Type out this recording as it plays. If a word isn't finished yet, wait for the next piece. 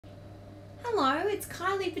Hello, it's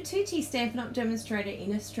Kylie Batucci, Stampin' Up! Demonstrator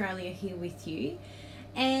in Australia here with you,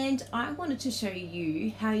 and I wanted to show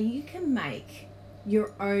you how you can make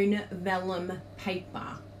your own vellum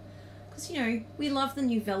paper. Because you know, we love the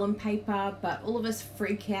new vellum paper, but all of us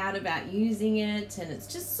freak out about using it and it's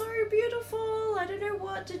just so beautiful. I don't know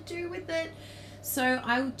what to do with it. So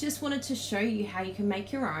I just wanted to show you how you can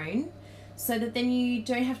make your own, so that then you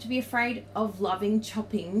don't have to be afraid of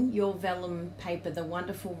chopping your vellum paper, the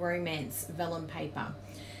wonderful romance vellum paper.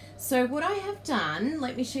 So what I have done,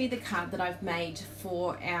 let me show you the card that I've made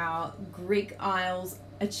for our Greek Isles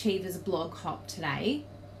Achievers blog hop today.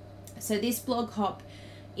 So this blog hop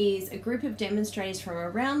is a group of demonstrators from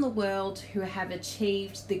around the world who have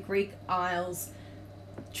achieved the Greek Isles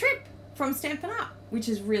trip from Stampin' Up!, which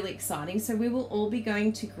is really exciting. So we will all be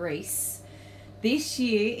going to Greece this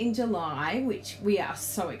year in July, which we are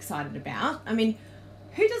so excited about. I mean,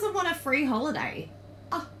 who doesn't want a free holiday?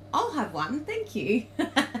 Oh, I'll have one, thank you.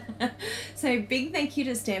 So big thank you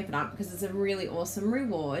to Stampin' Up! Because it's a really awesome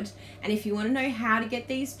reward. And if you want to know how to get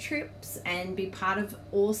these trips and be part of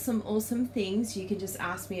awesome things, you can just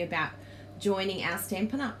ask me about joining our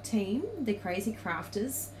Stampin' Up! Team, the Crazy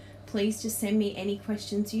Crafters. Please just send me any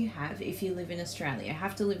questions you have if you live in Australia. I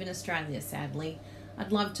have to live in Australia, sadly.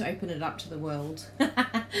 I'd love to open it up to the world.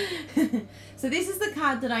 So this is the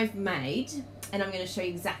card that I've made, and I'm going to show you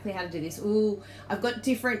exactly how to do this. Ooh, I've got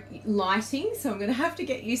different lighting, so I'm going to have to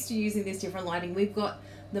get used to using this different lighting. We've got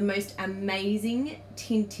the most amazing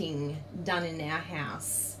tinting done in our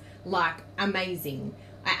house. Like, amazing.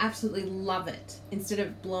 I absolutely love it, instead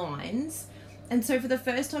of blinds. And so for the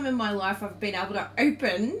first time in my life, I've been able to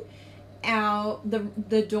open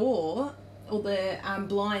the door or the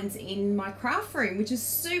blinds in my craft room, which is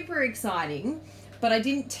super exciting. But I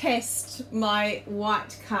didn't test my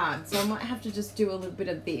white card, so I might have to just do a little bit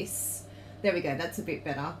of this. There we go, that's a bit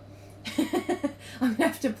better. I'm gonna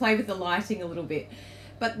have to play with the lighting a little bit.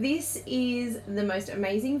 But this is the most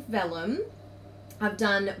amazing vellum. I've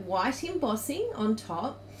done white embossing on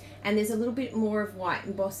top, and there's a little bit more of white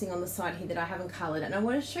embossing on the side here that I haven't coloured. And I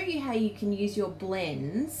want to show you how you can use your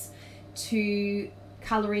blends to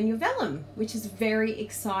colour in your vellum, which is very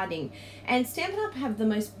exciting. And Stampin' Up! Have the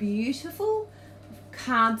most beautiful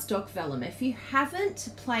cardstock vellum. If you haven't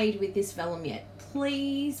played with this vellum yet,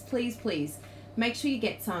 please make sure you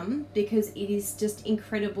get some, because it is just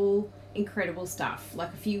incredible stuff. Like,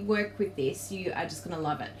 if you work with this, you are just going to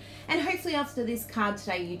love it. And hopefully after this card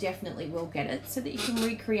today, you definitely will get it, so that you can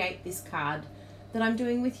recreate this card that I'm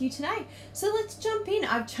doing with you today. So let's jump in.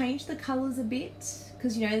 I've changed the colours a bit,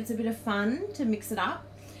 because you know it's a bit of fun to mix it up,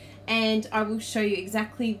 and I will show you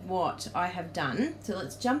exactly what I have done. So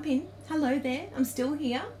let's jump in. Hello there, I'm still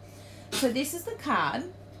here. So this is the card.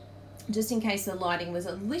 Just in case the lighting was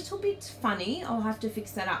a little bit funny, I'll have to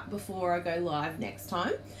fix that up before I go live next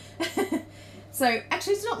time. So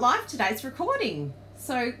actually it's not live today, it's recording.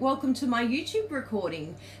 So welcome to my YouTube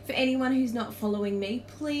recording. For anyone who's not following me,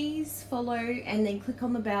 please follow and then click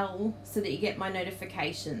on the bell so that you get my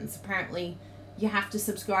notifications. Apparently you have to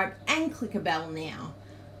subscribe and click a bell now.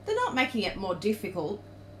 They're not making it more difficult.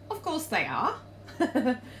 Of course they are.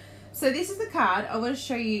 So this is the card. I want to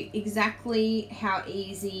show you exactly how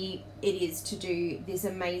easy it is to do this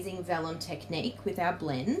amazing vellum technique with our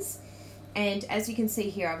blends. And as you can see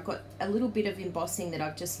here, I've got a little bit of embossing that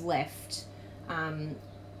I've just left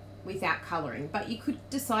without colouring. But you could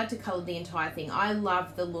decide to colour the entire thing. I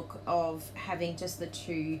love the look of having just the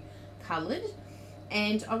two coloured.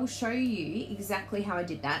 And I will show you exactly how I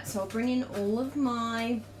did that. So I'll bring in all of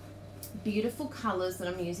my beautiful colours that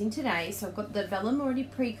I'm using today. So I've got the vellum already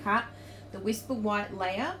pre-cut, the Whisper White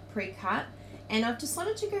layer pre-cut, and I've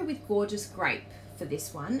decided to go with Gorgeous Grape for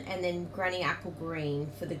this one, and then Granny Apple Green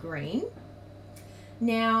for the green.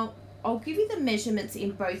 Now I'll give you the measurements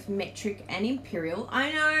in both metric and imperial.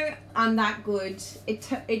 I know I'm that good.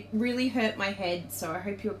 It really hurt my head, so I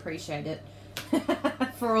hope you appreciate it.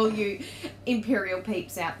 For all you imperial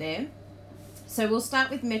peeps out there. So we'll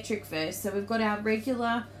start with metric first. So we've got our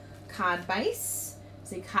regular card base.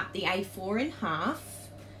 So you cut the A4 in half,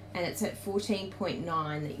 and it's at 14.9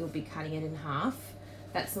 that you'll be cutting it in half.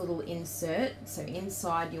 That's a little insert. So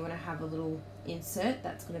inside you want to have a little insert.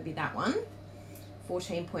 That's going to be that one.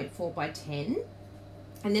 14.4 by 10.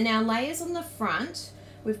 And then our layers on the front,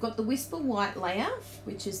 we've got the Whisper White layer,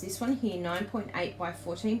 which is this one here, 9.8 by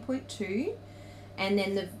 14.2. And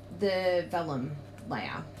then the vellum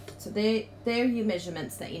layer. So they're your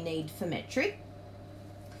measurements that you need for metric.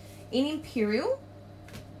 In imperial,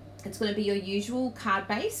 it's going to be your usual card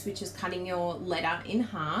base, which is cutting your letter in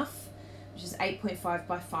half, which is 8.5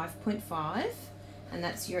 by 5.5, and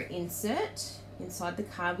that's your insert inside the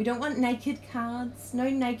card. We don't want naked cards. No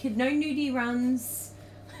naked, no nudie runs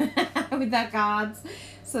with our cards.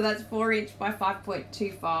 So that's 4 inch by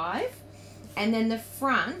 5.25. And then the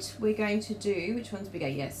front, we're going to do, which one's bigger?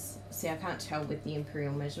 Yes. See, I can't tell with the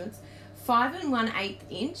Imperial measurements. 5 1/8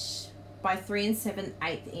 inch by 3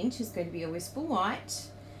 7/8 inch is going to be your whisper white.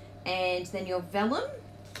 And then your vellum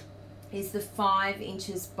is the 5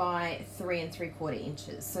 inches by 3 3/4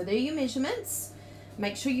 inches. So they're your measurements.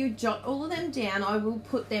 Make sure you jot all of them down. I will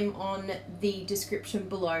put them on the description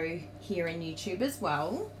below here in YouTube as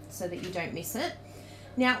well, so that you don't miss it.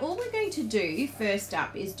 Now, all we're going to do first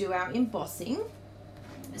up is do our embossing.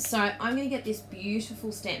 So I'm going to get this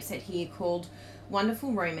beautiful stamp set here called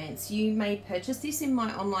Wonderful Romance. You may purchase this in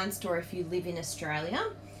my online store if you live in Australia.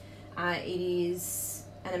 It is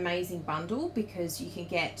an amazing bundle because you can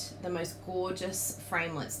get the most gorgeous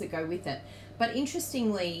framelits that go with it. But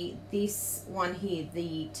interestingly, this one here,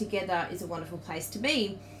 the Together is a Wonderful Place to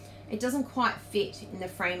Be, it doesn't quite fit in the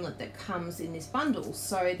framelit that comes in this bundle.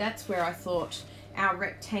 So that's where I thought our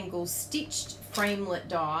rectangle stitched framelit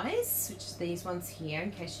dies, which is these ones here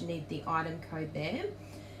in case you need the item code there,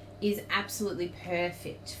 is absolutely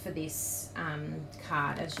perfect for this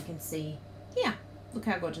card. As you can see here, look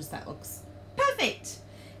how gorgeous that looks. Perfect.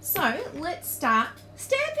 So let's start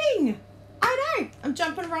stamping. I know, I'm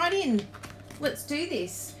jumping right in. Let's do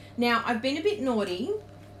this. Now, I've been a bit naughty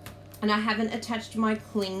and I haven't attached my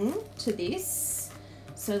cling to this.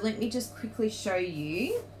 So let me just quickly show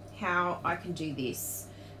you how I can do this,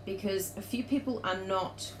 because a few people are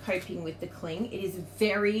not coping with the cling. It is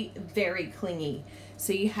very, very clingy.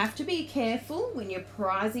 So you have to be careful when you're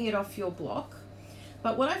prizing it off your block.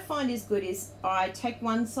 But what I find is good is I take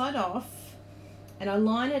one side off and I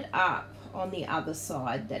line it up on the other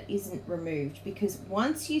side that isn't removed, because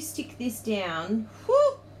once you stick this down,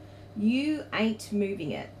 whoo, you ain't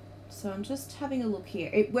moving it. So I'm just having a look here.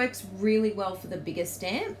 It works really well for the bigger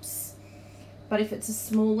stamps, but if it's a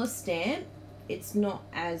smaller stamp, it's not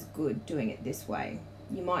as good doing it this way.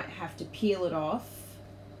 You might have to peel it off.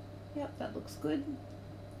 Yep, that looks good.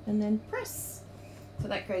 And then press. So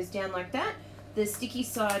that goes down like that. The sticky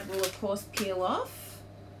side will of course peel off.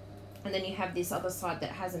 And then you have this other side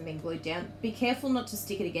that hasn't been glued down. Be careful not to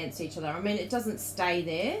stick it against each other. I mean, it doesn't stay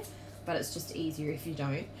there, but it's just easier if you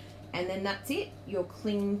don't. And then that's it. Your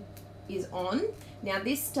cling is on. Now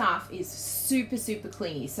this stuff is super, super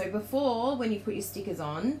clingy. So before, when you put your stickers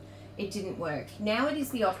on, it didn't work. Now it is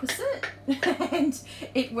the opposite. And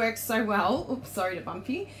it works so well. Oops, sorry to bump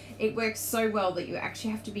you. It works so well that you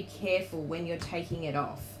actually have to be careful when you're taking it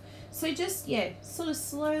off. So just, yeah, sort of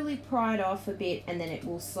slowly pry it off a bit and then it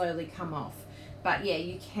will slowly come off. But yeah,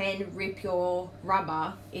 you can rip your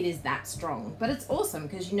rubber. It is that strong. But it's awesome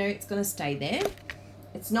because you know it's going to stay there.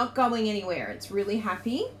 It's not going anywhere. It's really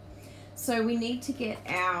happy. So we need to get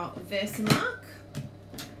our Versamark.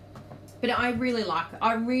 But I really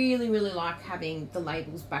like having the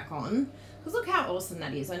labels back on. Because look how awesome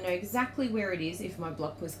that is. I know exactly where it is if my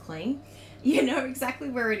block was clean. You know exactly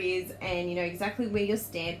where it is, and you know exactly where you're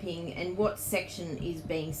stamping and what section is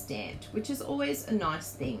being stamped, which is always a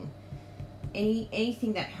nice thing.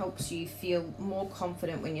 Anything that helps you feel more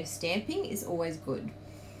confident when you're stamping is always good.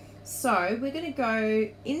 So we're going to go,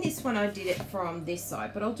 in this one I did it from this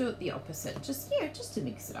side, but I'll do it the opposite. Just, yeah, just to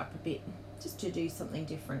mix it up a bit, just to do something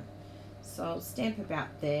different. So I'll stamp about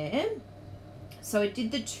there. So I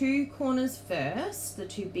did the 2 corners first, the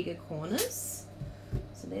 2 bigger corners.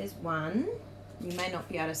 So there's one. You may not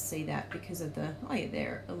be able to see that because of the, oh yeah,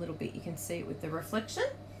 there a little bit. You can see it with the reflection.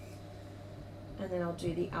 And then I'll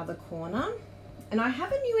do the other corner. And I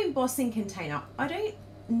have a new embossing container. I don't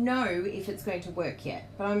know if it's going to work yet,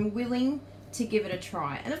 but I'm willing to give it a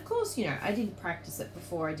try. And of course, you know, I didn't practice it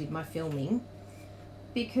before I did my filming,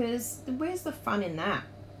 because where's the fun in that?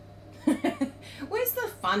 Where's the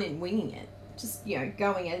fun in winging it? Just, you know,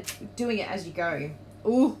 doing it as you go.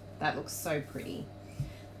 Ooh, that looks so pretty.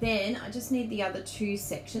 Then I just need the other 2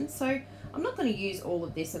 sections. So I'm not going to use all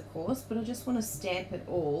of this, of course, but I just want to stamp it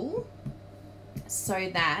all so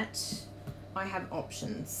that I have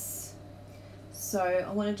options. So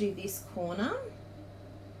I want to do this corner.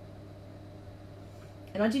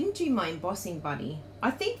 And I didn't do my embossing buddy. I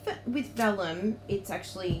think that with vellum, it's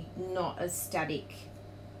actually not as static,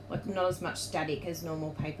 like not as much static as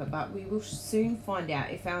normal paper, but we will soon find out.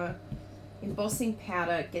 If our embossing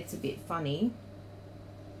powder gets a bit funny,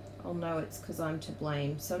 I'll know it's because I'm to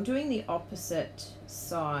blame. So I'm doing the opposite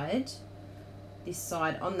side. This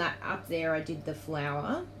side, on that up there I did the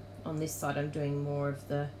flower. On this side I'm doing more of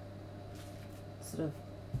the sort of,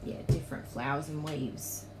 yeah, different flowers and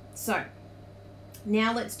leaves. So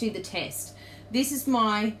now let's do the test. This is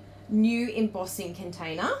my new embossing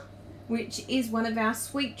container, which is one of our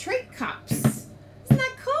sweet treat cups. Isn't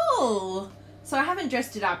that cool? So I haven't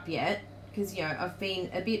dressed it up yet because, you know, I've been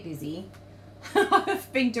a bit busy.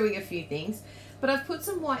 I've been doing a few things, but I've put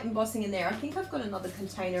some white embossing in there. I think I've got another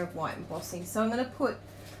container of white embossing, so I'm going to put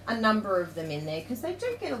a number of them in there because they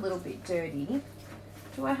do get a little bit dirty.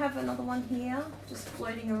 Do I have another one here just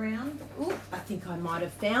floating around? Oh, I think I might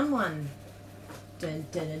have found one. Dun,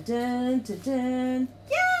 dun, dun, dun, dun.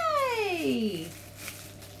 Yay!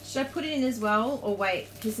 Should I put it in as well, or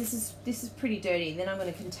wait? Because this is pretty dirty. Then I'm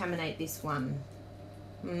going to contaminate this one.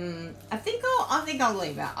 I think I'll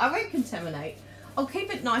leave it. I won't contaminate. I'll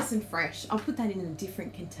keep it nice and fresh. I'll put that in a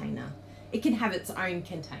different container. It can have its own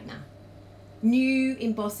container. New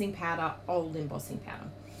embossing powder, old embossing powder.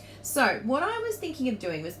 So what I was thinking of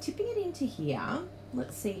doing was tipping it into here.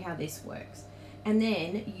 Let's see how this works. And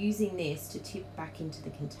then using this to tip back into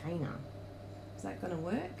the container. Is that going to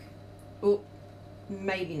work? Oh,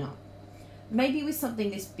 maybe not. Maybe with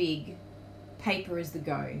something this big, paper is the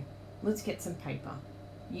go. Let's get some paper.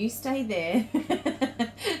 You stay there.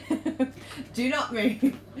 Do not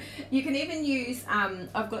move. You can even use,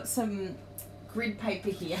 I've got some grid paper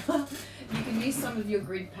here. You can use some of your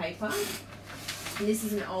grid paper. And this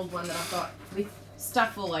is an old one that I've got with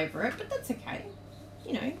stuff all over it, but that's okay.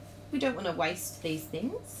 You know, we don't want to waste these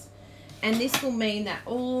things. And this will mean that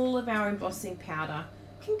all of our embossing powder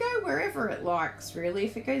can go wherever it likes, really.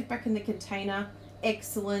 If it goes back in the container,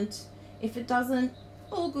 excellent. If it doesn't,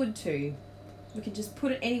 all good too. We can just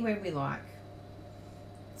put it anywhere we like.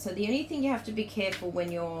 So the only thing you have to be careful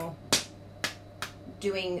when you're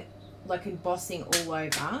doing like embossing all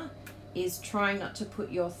over is trying not to put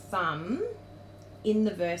your thumb in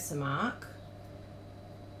the Versamark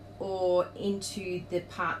or into the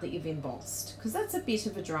part that you've embossed, because that's a bit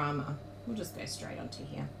of a drama. We'll just go straight onto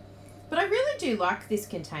here. But I really do like this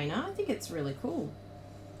container. I think it's really cool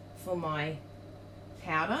for my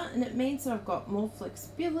powder, and it means that I've got more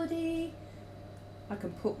flexibility. I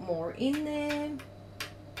can put more in there.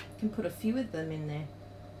 I can put a few of them in there.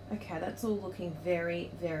 Okay, that's all looking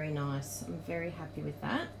very, very nice. I'm very happy with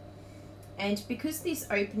that. And because this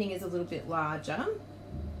opening is a little bit larger,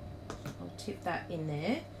 I'll tip that in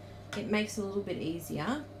there. It makes it a little bit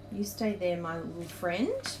easier. You stay there, my little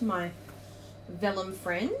friend, my vellum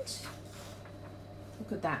friend.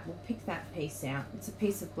 Look at that. We'll pick that piece out. It's a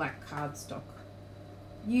piece of black cardstock.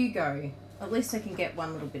 You go. At least I can get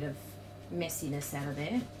one little bit of messiness out of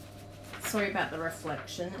there. Sorry about the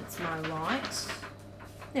reflection. It's my light.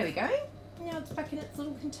 There we go. Now it's back in its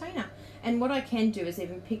little container. And what I can do is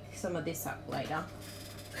even pick some of this up later,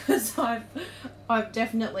 because I've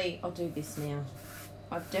definitely, I'll do this now.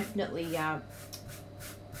 I've definitely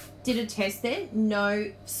did a test there.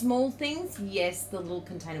 No, small things, yes, the little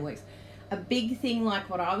container works. A big thing like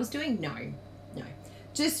what I was doing, no.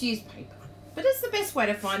 Just use paper. But it's the best way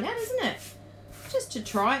to find out, isn't it? Just to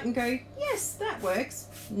try it and go, yes, that works.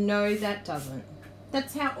 No, that doesn't.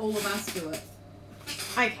 That's how all of us do it.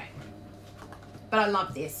 Okay. But I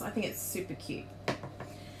love this. I think it's super cute.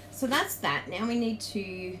 So that's that. Now we need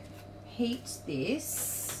to heat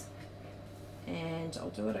this. And I'll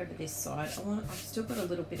do it over this side. I've still got a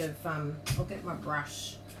little bit of, I'll get my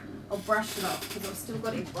brush. I'll brush it off because I've still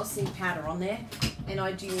got embossing powder on there. And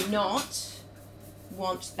I do not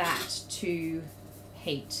want that to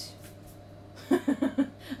heat.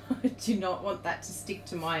 I do not want that to stick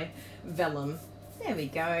to my vellum. There we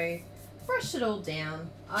go. Brush it all down.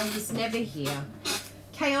 I was never here.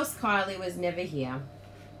 Chaos Kylie was never here.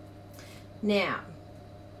 Now,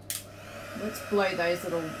 let's blow those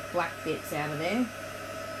little black bits out of there.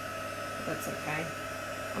 That's okay.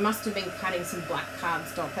 I must have been cutting some black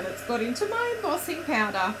cardstock and it's got into my embossing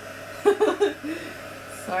powder.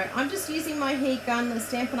 So I'm just using my heat gun, the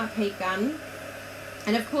Stampin' Up! Heat gun.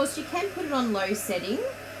 And of course you can put it on low setting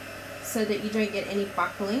so that you don't get any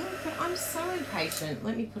buckling. But I'm so impatient.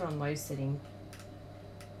 Let me put it on low setting.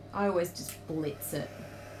 I always just blitz it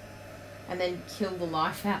and then kill the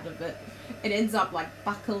life out of it. It ends up like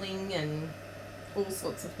buckling and all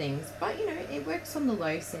sorts of things. But you know, it works on the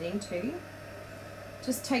low setting too.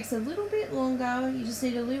 Just takes a little bit longer. You just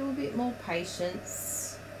need a little bit more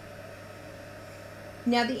patience.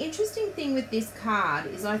 Now the interesting thing with this card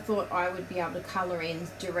is I thought I would be able to colour in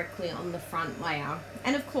directly on the front layer.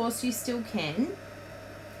 And of course you still can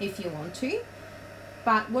if you want to.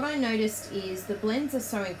 But what I noticed is the blends are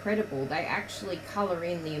so incredible, they actually colour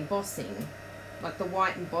in the embossing. Like the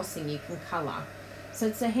white embossing you can colour. So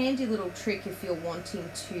it's a handy little trick if you're wanting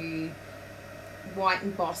to white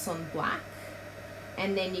emboss on black.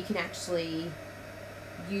 And then you can actually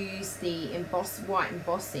use the white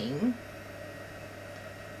embossing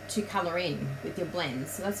to colour in with your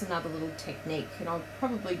blends. So that's another little technique, and I'll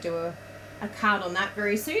probably do a card on that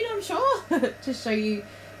very soon, I'm sure, to show you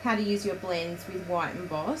how to use your blends with white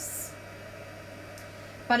emboss.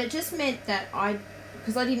 But it just meant that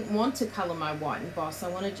because I didn't want to colour my white emboss, I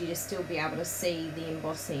wanted you to still be able to see the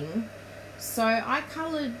embossing. So I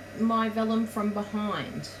coloured my vellum from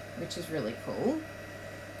behind, which is really cool.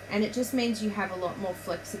 And it just means you have a lot more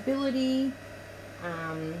flexibility.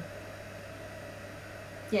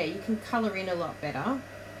 Yeah, you can colour in a lot better.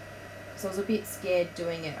 So I was a bit scared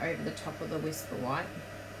doing it over the top of the Whisper White.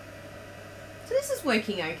 So this is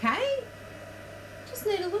working okay. Just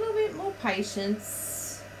need a little bit more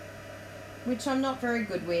patience, which I'm not very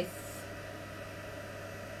good with.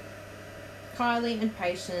 Kylie and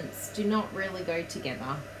patience do not really go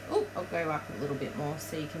together. Oh, I'll go up a little bit more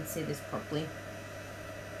so you can see this properly.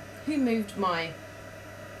 Who moved my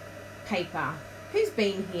paper? Who's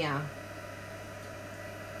been here?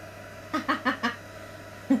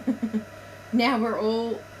 Now we're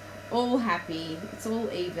all happy. It's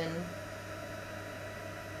all even.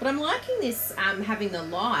 But I'm liking this having the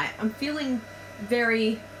light. I'm feeling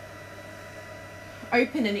very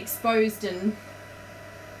open and exposed, and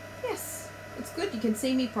yes, it's good. You can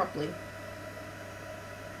see me properly.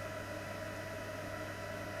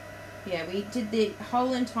 Yeah, we did the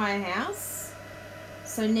whole entire house.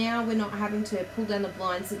 So now we're not having to pull down the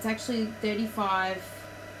blinds. It's actually 35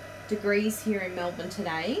 degrees here in Melbourne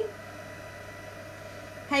today.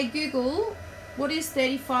 Hey Google, what is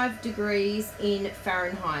 35 degrees in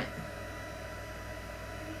Fahrenheit?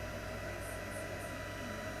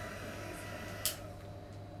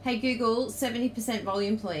 Hey Google, 70%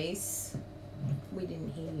 volume please. We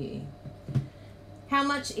didn't hear you. How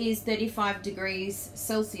much is 35 degrees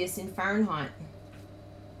Celsius in Fahrenheit?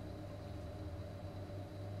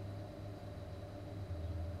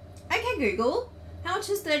 Okay Google, how much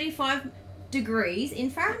is 35 degrees in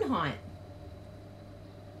Fahrenheit?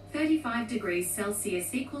 35 degrees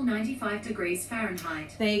Celsius equal 95 degrees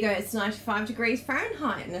Fahrenheit. There you go, it's 95 degrees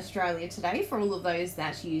Fahrenheit in Australia today for all of those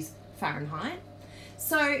that use Fahrenheit.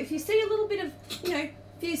 So if you see a little bit of,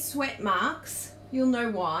 few sweat marks, you'll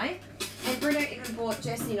know why. And Bruno even bought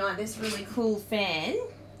Jessie and I this really cool fan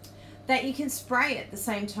that you can spray at the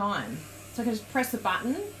same time. So I can just press a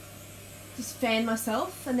button, just fan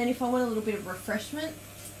myself, and then if I want a little bit of refreshment,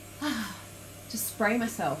 just spray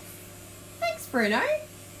myself. Thanks Bruno.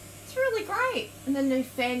 It's really great. And then you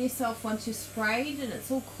fan yourself once you're sprayed and it's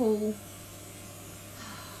all cool.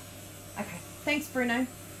 Okay, thanks Bruno.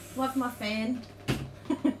 Love my fan.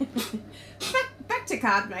 back to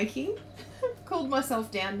card making. I've cooled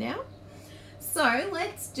myself down now. So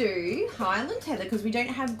let's do Highland Heather, because we don't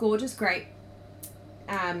have gorgeous grape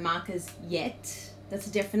markers yet. That's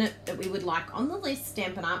a definite that we would like on the list.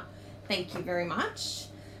 Stampin' Up. Thank you very much.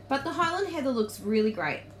 But the Highland Heather looks really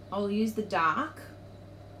great. I'll use the dark.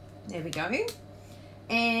 There we go.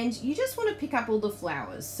 And you just want to pick up all the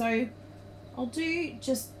flowers. So I'll do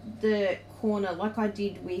just the corner like I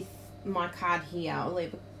did with my card here. I'll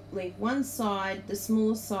leave one side, the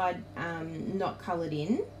smaller side, not coloured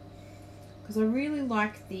in, because I really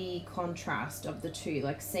like the contrast of the two,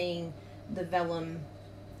 like seeing the vellum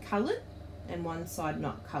coloured and one side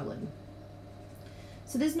not coloured.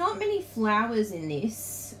 So there's not many flowers in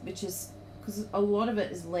this, which is because a lot of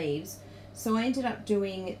it is leaves. So I ended up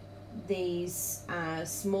doing these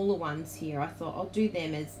smaller ones here. I thought I'll do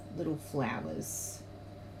them as little flowers,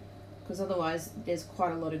 because otherwise there's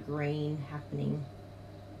quite a lot of green happening.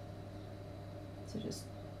 So just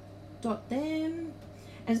dot them.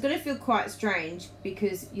 And it's going to feel quite strange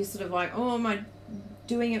because you're sort of like, oh, am I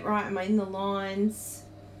doing it right? Am I in the lines?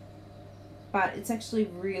 But it's actually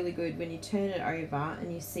really good when you turn it over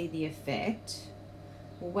and you see the effect.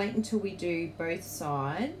 We'll wait until we do both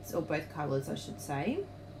sides, or both colours I should say.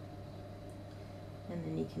 And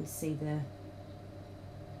then you can see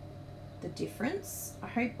the difference. I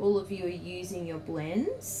hope all of you are using your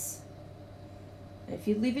blends. And if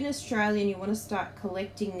you live in Australia and you want to start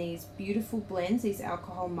collecting these beautiful blends, these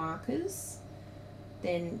alcohol markers,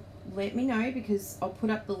 then let me know, because I'll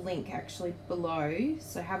put up the link actually below.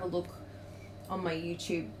 So have a look on my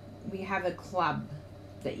YouTube. We have a club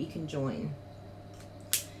that you can join.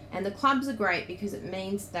 And the clubs are great because it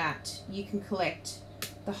means that you can collect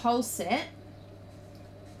the whole set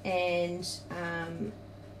and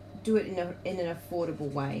do it in an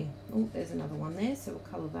affordable way. Oh, there's another one there, so we'll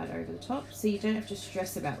colour that over the top. So you don't have to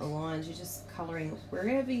stress about the lines, you're just colouring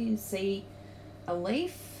wherever you see a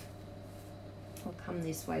leaf. I'll come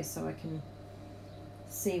this way so I can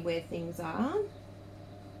see where things are.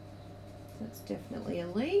 That's definitely a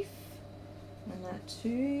leaf, and that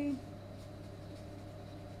too.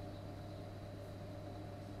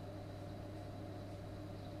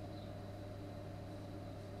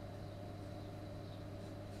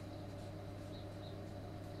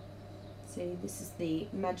 See, this is the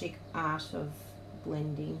magic art of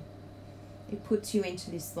blending. It puts you into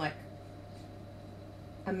this like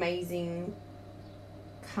amazing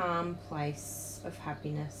calm place of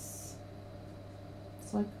happiness.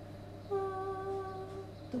 It's like, ah,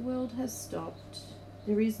 the world has stopped.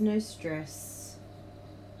 There is no stress.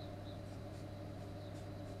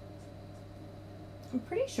 I'm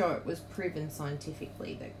pretty sure it was proven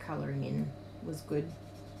scientifically that colouring in was good.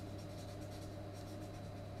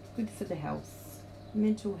 Good for the health,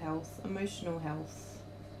 mental health, emotional health.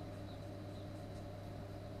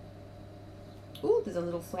 Oh, there's a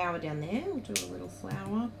little flower down there. We'll do a little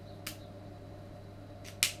flower.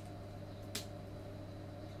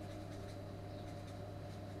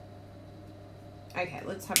 Okay,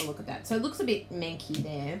 let's have a look at that. So it looks a bit manky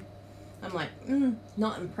there. I'm like,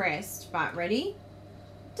 not impressed, but ready?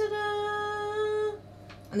 Ta-da!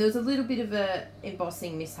 And there was a little bit of a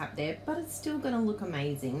embossing mishap there, but it's still going to look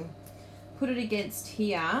amazing. Put it against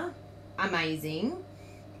here, amazing.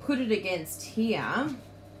 Put it against here,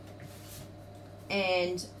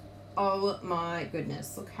 and oh my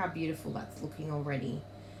goodness, look how beautiful that's looking already.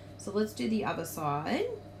 So let's do the other side.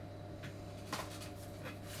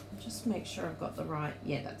 Just make sure I've got the right,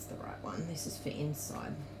 yeah, that's the right one. This is for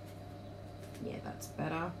inside. Yeah, that's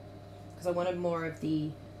better, because I wanted more of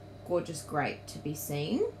the gorgeous grape to be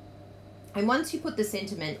seen. And once you put the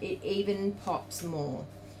sentiment, it even pops more.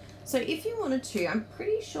 So if you wanted to, I'm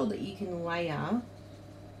pretty sure that you can layer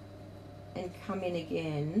and come in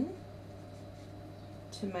again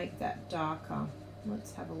to make that darker.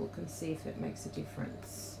 Let's have a look and see if it makes a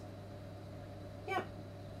difference. Yep,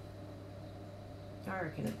 I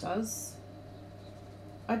reckon it does.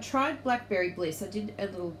 I tried Blackberry Bliss. I did a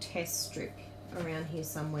little test strip around here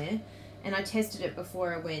somewhere, and I tested it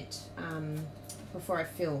before I went, before I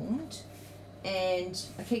filmed, and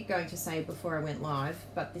I keep going to say before I went live,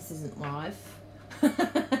 but this isn't live.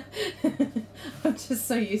 I'm just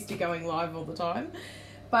so used to going live all the time.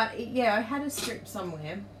 But yeah, I had a strip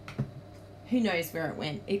somewhere. Who knows where it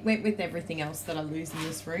went? It went with everything else that I lose in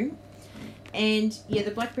this room. And yeah,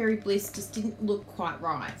 the Blackberry Bliss just didn't look quite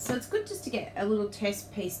right. So it's good just to get a little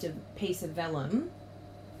test piece of vellum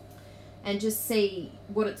and just see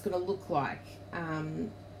what it's going to look like.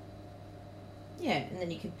 Yeah, and then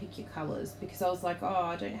you can pick your colours, because I was like, oh,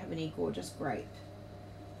 I don't have any gorgeous grape.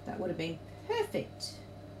 That would have been perfect.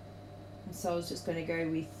 And so I was just going to go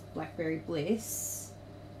with Blackberry Bliss.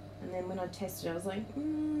 And then when I tested it, I was like,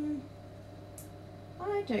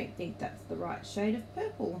 I don't think that's the right shade of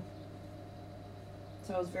purple.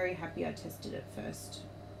 So I was very happy I tested it first.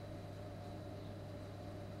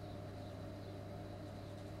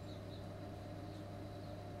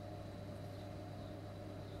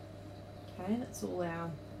 Okay, that's all our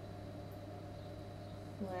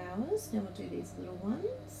flowers. Now we'll do these little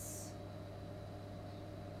ones.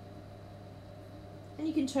 And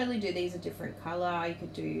you can totally do these a different colour. You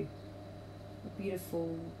could do a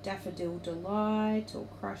beautiful Daffodil Delight or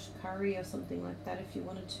Crushed Curry or something like that if you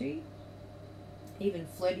wanted to. Even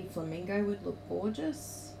Flirty Flamingo would look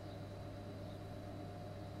gorgeous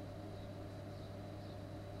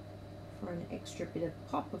for an extra bit of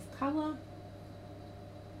pop of colour.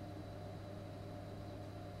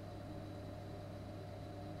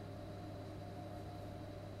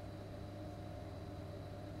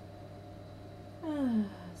 Ah,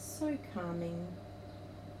 so calming.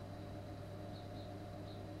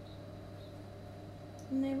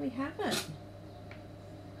 And there we have it.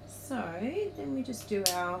 So then we just do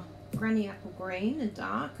our Granny Apple Green, the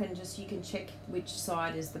dark, and just you can check which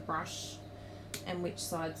side is the brush and which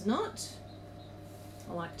side's not.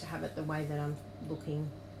 I like to have it the way that I'm looking,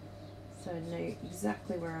 so I know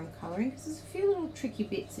exactly where I'm colouring, because there's a few little tricky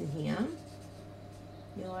bits in here.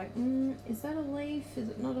 You're like, is that a leaf? Is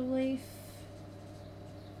it not a leaf?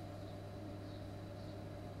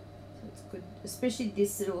 So it's good, especially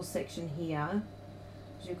this little section here,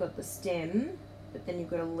 because you've got the stem, but then you've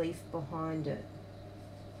got a leaf behind it.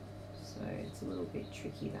 So it's a little bit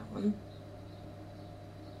tricky, that one.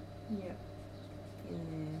 Yep,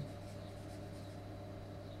 in there.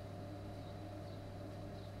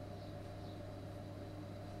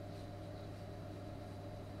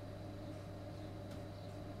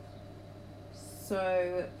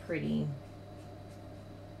 So pretty.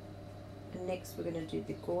 And next we're going to do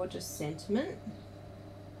the gorgeous sentiment.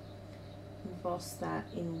 Emboss that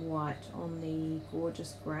in white on the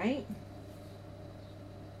gorgeous grey.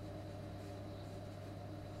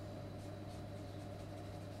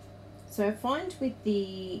 So I find with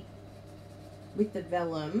the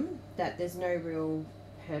vellum that there's no real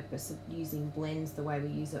purpose of using blends the way we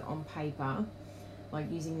use it on paper,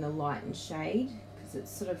 like using the light and shade, because because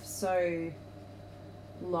it's sort of so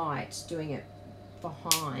light doing it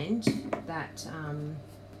behind that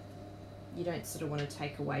you don't sort of want to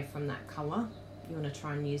take away from that colour. You want to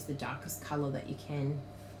try and use the darkest colour that you can.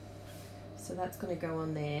 So that's going to go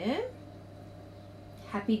on there.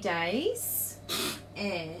 Happy days.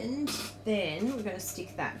 And then we're going to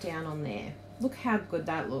stick that down on there. Look how good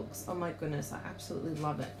that looks. Oh my goodness, I absolutely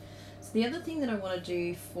love it. So the other thing that I want to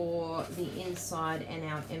do for the inside and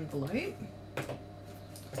our envelope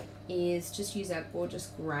is just use our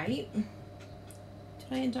gorgeous grape. Did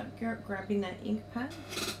I end up grabbing that ink pad?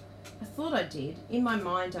 I thought I did. In my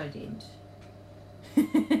mind I did.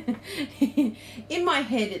 In my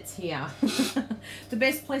head it's here. The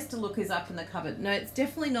best place to look is up in the cupboard. No, it's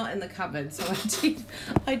definitely not in the cupboard, so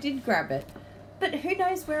I did grab it. But who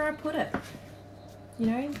knows where I put it? You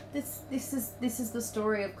know, this is the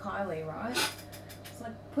story of Kylie, right? So I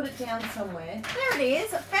put it down somewhere. There it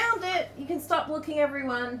is. I found it. You can stop looking,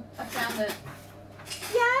 everyone. I found it.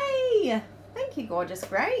 Yay! Thank you, gorgeous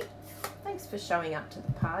grape. Thanks for showing up to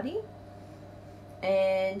the party.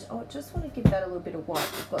 And I just want to give that a little bit of white.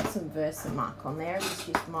 I've got some Versamark on there. I just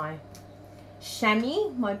used my chamois,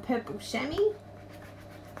 my purple chamois.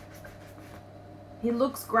 He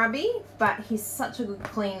looks grubby, but he's such a good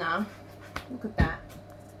cleaner. Look at that.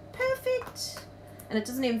 Perfect. And it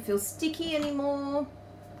doesn't even feel sticky anymore.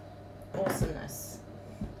 Awesomeness.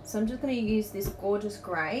 So I'm just going to use this gorgeous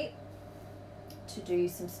grape to do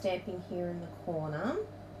some stamping here in the corner.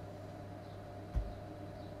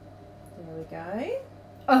 There we go.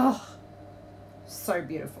 Oh, so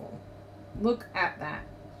beautiful. Look at that.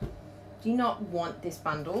 Do you not want this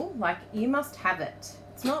bundle? Like, you must have it.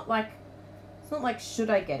 It's not like should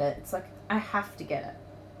I get it? It's like I have to get it.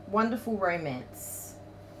 Wonderful romance.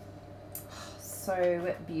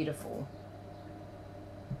 So beautiful.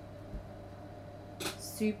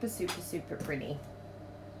 Super, super, super pretty.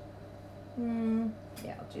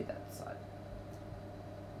 Yeah, I'll do that side.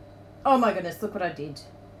 Oh my goodness, look what I did.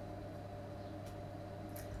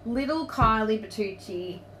 Little Kylie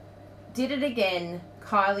Bertucci did it again.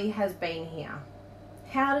 Kylie has been here.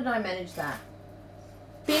 How did I manage that?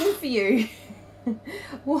 Bin for you.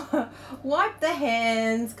 Wipe the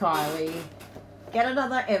hands, Kylie. Get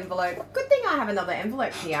another envelope. Good thing I have another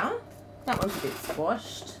envelope here. That one's a bit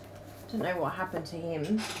squashed. Don't know what happened to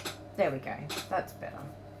him. There we go. That's better.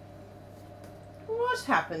 What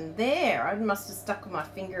happened there? I must have stuck my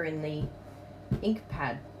finger in the ink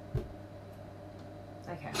pad.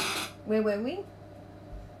 Okay, where were we?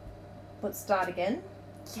 Let's start again.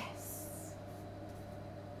 Yes.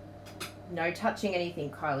 No touching anything,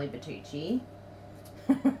 Kylie Bertucci.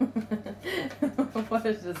 What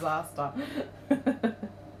a disaster.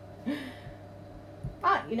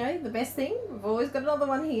 But, you know, the best thing, we've always got another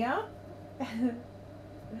one here.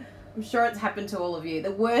 I'm sure it's happened to all of you.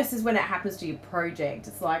 The worst is when it happens to your project.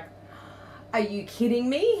 It's like, are you kidding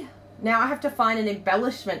me? Now I have to find an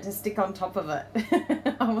embellishment to stick on top of it.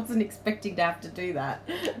 I wasn't expecting to have to do that.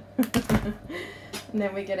 And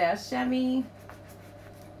then we get our chamois.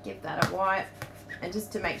 Give that a wipe. And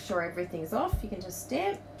just to make sure everything's off, you can just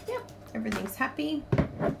stamp. Yep, everything's happy.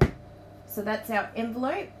 So that's our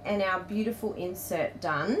envelope and our beautiful insert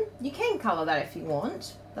done. You can colour that if you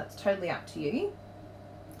want. That's totally up to you.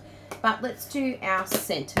 But let's do our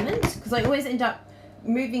sentiment, because I always end up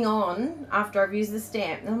moving on after I've used the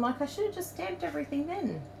stamp, and I'm like, I should have just stamped everything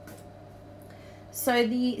then. So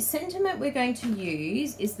the sentiment we're going to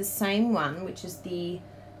use is the same one, which is the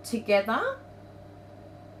together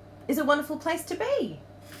is a wonderful place to be.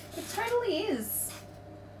 It totally is.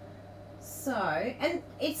 So, and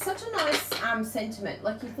it's such a nice sentiment.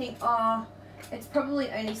 Like, you think, oh, it's probably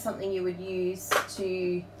only something you would use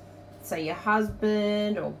to say your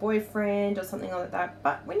husband or boyfriend or something like that.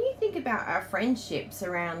 But when you think about our friendships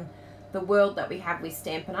around the world that we have with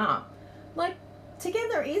Stampin' Up, like,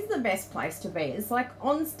 together is the best place to be. It's like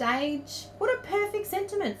on stage. What a perfect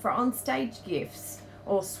sentiment for on stage gifts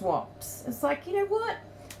or swaps. It's like, you know what?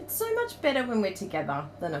 It's so much better when we're together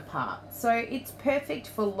than apart. So it's perfect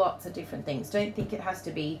for lots of different things. Don't think it has to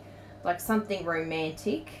be like something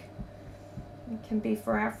romantic. It can be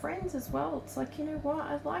for our friends as well. It's like, you know what?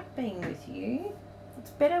 I like being with you. It's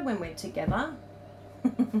better when we're together.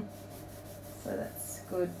 So that's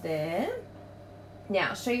good there. Now,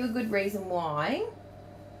 I'll show you a good reason why.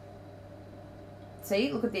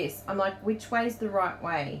 See, look at this. I'm like, which way's the right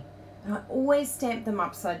way? And I always stamp them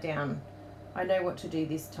upside down. I know what to do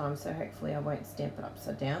this time, so hopefully I won't stamp it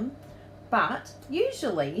upside down. But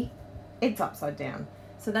usually it's upside down.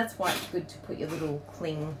 So that's why it's good to put your little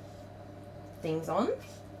cling things on.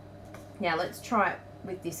 Now let's try it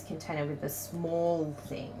with this container with a small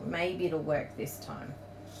thing. Maybe it'll work this time.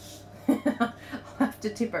 I'll have to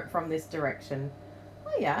tip it from this direction.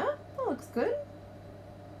 Oh yeah, that looks good.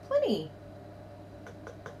 Plenty.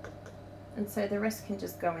 And so the rest can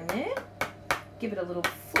just go in there. Give it a little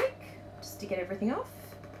flick just to get everything off.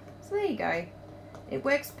 So there you go. It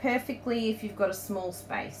works perfectly if you've got a small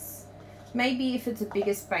space. Maybe if it's a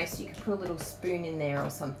bigger space, you could put a little spoon in there or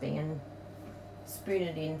something and spoon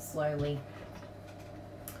it in slowly.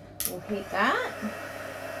 We'll heat that.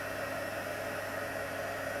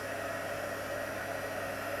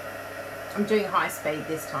 I'm doing high speed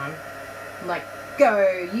this time. I'm like,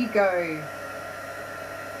 go, you go.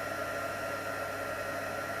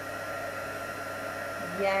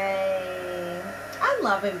 Yay. I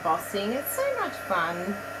love embossing. It's so much fun.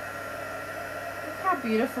 Look how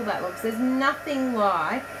beautiful that looks. There's nothing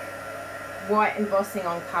like white embossing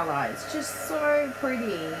on colour. It's just so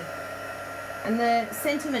pretty. And the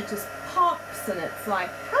sentiment just pops and it's like,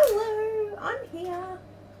 hello, I'm here.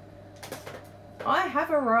 I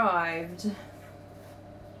have arrived.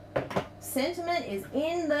 Sentiment is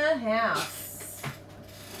in the house.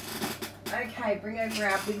 Okay, bring over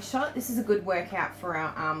our big shot. This is a good workout for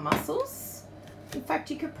our arm muscles. In fact,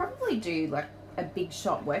 you could probably do like a big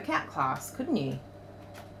shot workout class, couldn't you?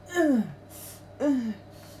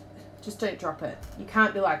 Just don't drop it. You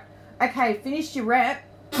can't be like, okay, finished your rep,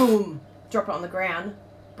 boom, drop it on the ground,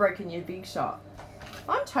 broken your big shot.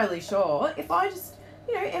 I'm totally sure if I just,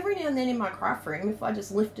 you know, every now and then in my craft room, if I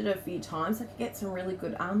just lifted it a few times, I could get some really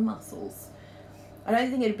good arm muscles. I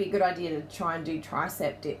don't think it'd be a good idea to try and do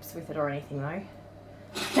tricep dips with it or anything though.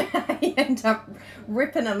 You end up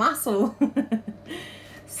ripping a muscle.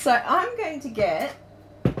 So I'm going to get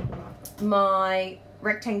my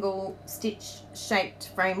rectangle stitch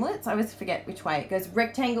shaped framelits. I always forget which way it goes.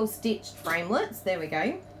 Rectangle stitched framelits. There we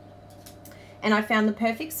go. And I found the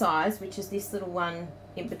perfect size, which is this little one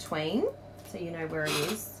in between. So you know where it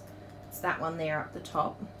is. It's that one there up the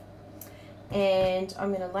top. And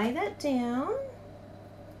I'm going to lay that down.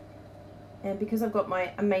 And because I've got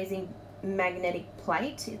my amazing magnetic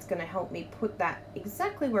plate, it's going to help me put that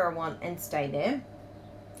exactly where I want and stay there.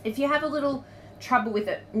 If you have a little trouble with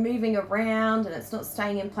it moving around and it's not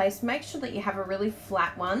staying in place, make sure that you have a really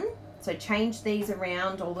flat one. So change these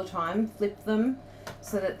around all the time, flip them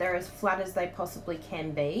so that they're as flat as they possibly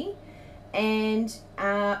can be. And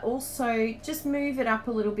also just move it up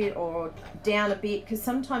a little bit or down a bit, because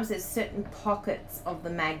sometimes there's certain pockets of the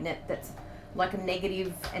magnet that's like a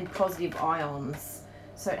negative and positive ions,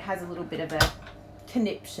 so it has a little bit of a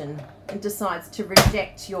conniption and decides to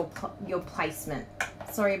reject your placement.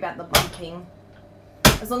 Sorry about the bumping.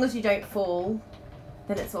 As long as you don't fall,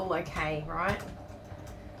 then it's all okay, right?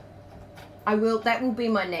 That will be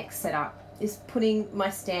my next setup, is putting my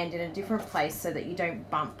stand in a different place so that you don't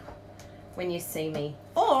bump when you see me.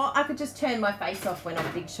 Or I could just turn my face off when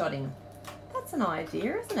I'm big shotting. That's an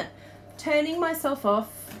idea, isn't it? Turning myself off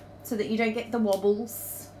so that you don't get the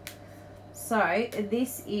wobbles. So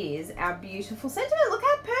this is our beautiful sentiment. Look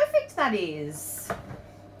how perfect that is.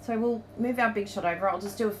 So we'll move our big shot over. I'll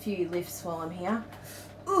just do a few lifts while I'm here.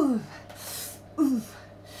 Ooh, ooh.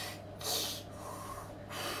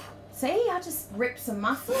 See, I just ripped some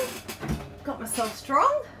muscle. Got myself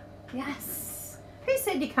strong. Yes. Who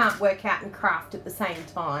said you can't work out and craft at the same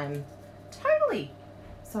time? Totally.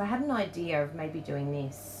 So I had an idea of maybe doing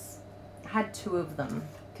this. I had two of them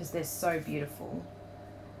because they're so beautiful.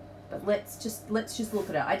 But let's just look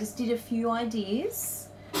at it. I just did a few ideas,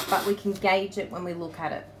 but we can gauge it when we look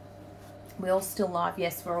at it. We're all still live.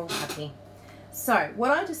 Yes, we're all happy. So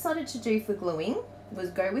what I decided to do for gluing was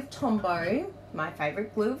go with Tombow, my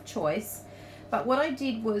favorite glue of choice. But what I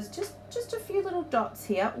did was just a few little dots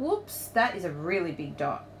here. Whoops, that is a really big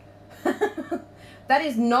dot. That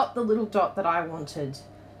is not the little dot that I wanted.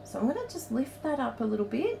 So I'm going to just lift that up a little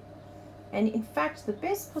bit. And in fact, the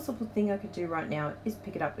best possible thing I could do right now is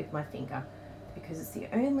pick it up with my finger, because it's the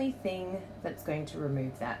only thing that's going to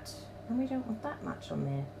remove that. And we don't want that much on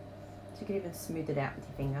there. So you can even smooth it out with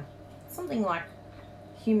your finger. Something like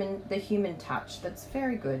the human touch. That's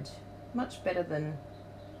very good. Much better than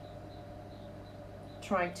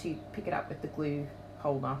trying to pick it up with the glue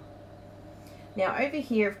holder. Now over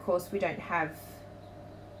here, of course, we don't have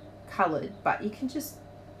coloured, but you can just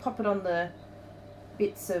pop it on the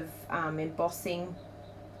bits of embossing.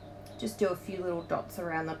 Just do a few little dots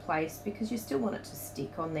around the place because you still want it to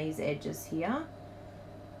stick on these edges here.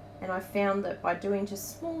 And I found that by doing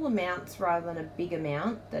just small amounts rather than a big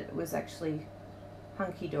amount, that it was actually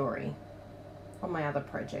hunky-dory. On my other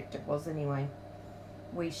project it was anyway.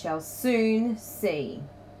 We shall soon see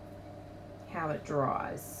how it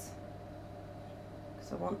dries.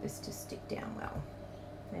 So I want this to stick down well.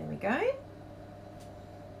 There we go.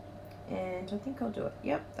 And I think I'll do it,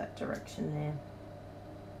 yep, that direction there.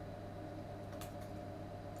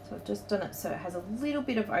 So I've just done it so it has a little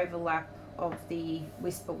bit of overlap of the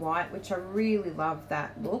Whisper White, which I really love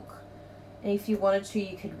that look. And if you wanted to,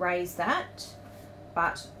 you could raise that,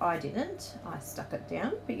 but I didn't. I stuck it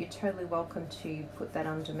down, but you're totally welcome to put that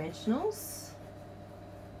on dimensionals.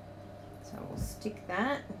 So we'll stick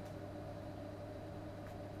that.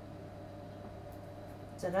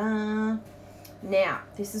 Ta-da! Now,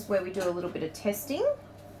 this is where we do a little bit of testing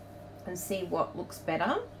and see what looks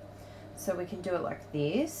better. So we can do it like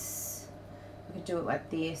this. We could do it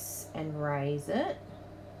like this and raise it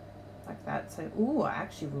like that. So, ooh, I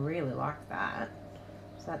actually really like that.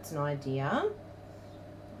 So that's an idea.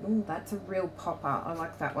 Ooh, that's a real popper. I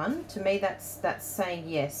like that one. To me, that's saying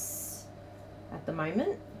yes at the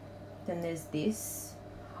moment. Then there's this.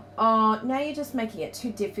 Oh, now you're just making it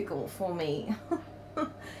too difficult for me.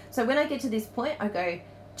 So when I get to this point, I go,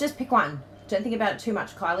 just pick one. Don't think about it too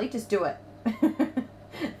much, Kylie. Just do it.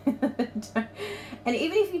 And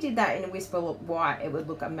even if you did that in a Whisper White, it would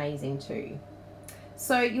look amazing too.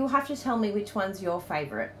 So you'll have to tell me which one's your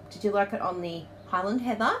favourite. Did you like it on the Highland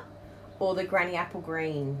Heather or the Granny Apple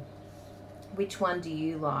Green? Which one do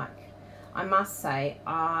you like? I must say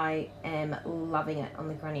I am loving it on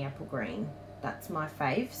the Granny Apple Green. That's my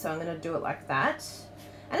fave. So I'm going to do it like that.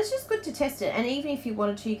 And it's just good to test it. And even if you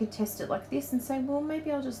wanted to, you could test it like this and say, well,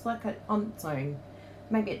 maybe I'll just like it on its own.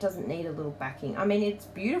 Maybe it doesn't need a little backing. I mean, it's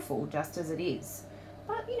beautiful just as it is.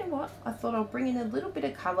 But you know what? I thought I'll bring in a little bit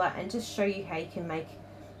of colour and just show you how you can make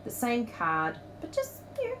the same card, but just,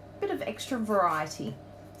 you know, a bit of extra variety.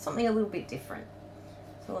 Something a little bit different.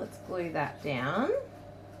 So let's glue that down.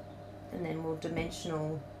 And then we'll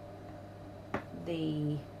dimensional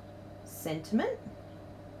the sentiment.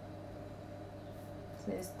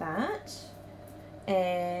 So there's that.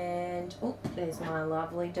 And, oh, there's my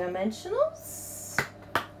lovely dimensionals.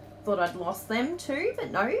 Thought I'd lost them too, but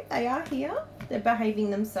no, they are here. They're behaving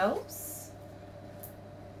themselves.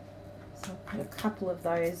 So I'll put a couple of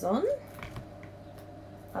those on.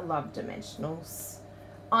 I love dimensionals.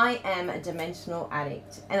 I am a dimensional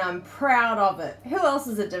addict and I'm proud of it. Who else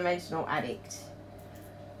is a dimensional addict?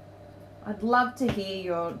 I'd love to hear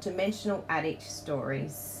your dimensional addict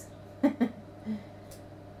stories. And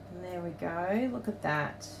there we go. Look at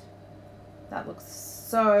that. That looks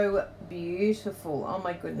so beautiful. Oh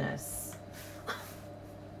my goodness.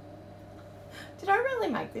 Did I really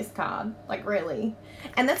make this card? Like really?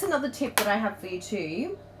 And that's another tip that I have for you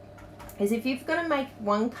too, is if you've got to make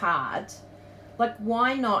one card, like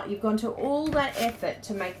why not? You've gone to all that effort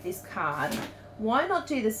to make this card. Why not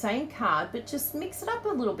do the same card, but just mix it up a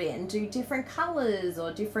little bit and do different colors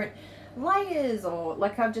or different layers, or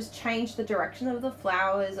like I've just changed the direction of the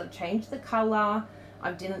flowers. I've changed the color.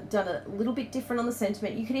 I've done a little bit different on the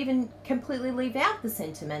sentiment. You could even completely leave out the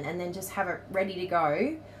sentiment and then just have it ready to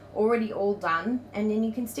go, already all done, and then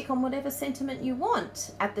you can stick on whatever sentiment you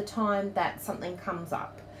want at the time that something comes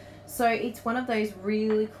up. So it's one of those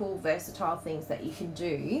really cool versatile things that you can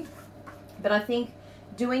do. But I think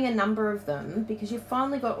doing a number of them, because you've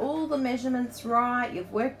finally got all the measurements right,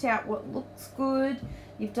 you've worked out what looks good,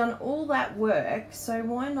 you've done all that work, so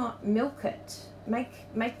why not milk it?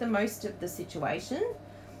 Make the most of the situation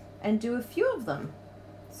and do a few of them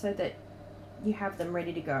so that you have them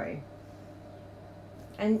ready to go.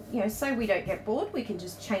 And you know, so we don't get bored, we can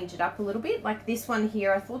just change it up a little bit. Like this one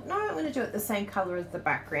here, I thought, no, I'm going to do it the same color as the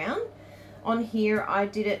background. On here, I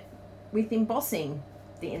did it with embossing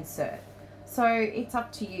the insert. So it's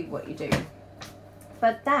up to you what you do.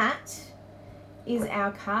 But that is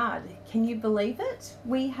our card. Can you believe it?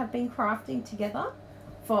 We have been crafting together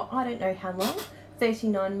for I don't know how long,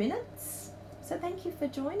 39 minutes. So thank you for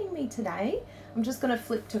joining me today. I'm just going to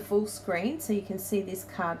flip to full screen so you can see this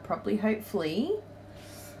card properly. Hopefully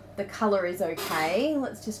the color is okay.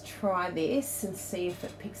 Let's just try this and see if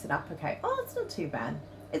it picks it up okay. Oh, it's not too bad.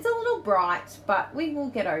 It's a little bright, but we will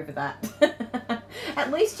get over that.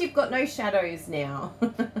 At least you've got no shadows now.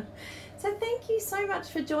 So thank you so much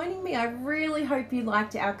for joining me. I really hope you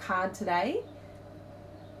liked our card today.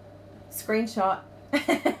 Screenshot.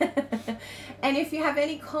 And if you have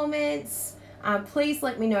any comments, please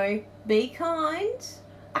let me know. Be kind.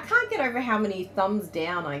 I can't get over how many thumbs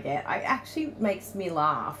down I get. It actually makes me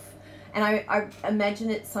laugh. And I imagine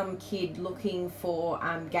it's some kid looking for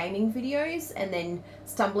gaming videos and then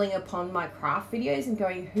stumbling upon my craft videos and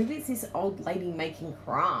going, who is this old lady making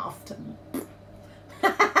craft?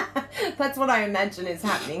 That's what I imagine is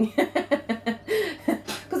happening.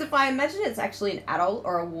 Because it if I imagine it's actually an adult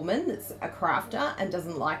or a woman that's a crafter and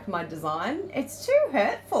doesn't like my design, it's too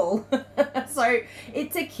hurtful. So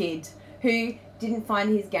it's a kid who didn't find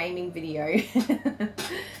his gaming video.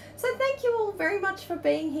 So thank you all very much for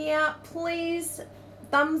being here. Please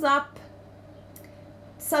thumbs up,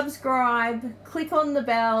 subscribe, click on the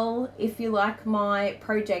bell if you like my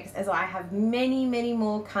projects, as I have many, many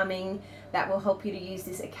more coming that will help you to use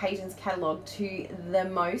this occasions catalogue to the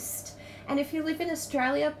most. And if you live in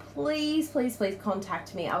Australia, please, please, please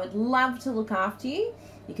contact me. I would love to look after you.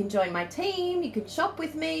 You can join my team, you can shop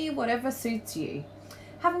with me, whatever suits you.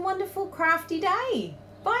 Have a wonderful crafty day.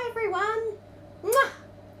 Bye everyone. Mwah.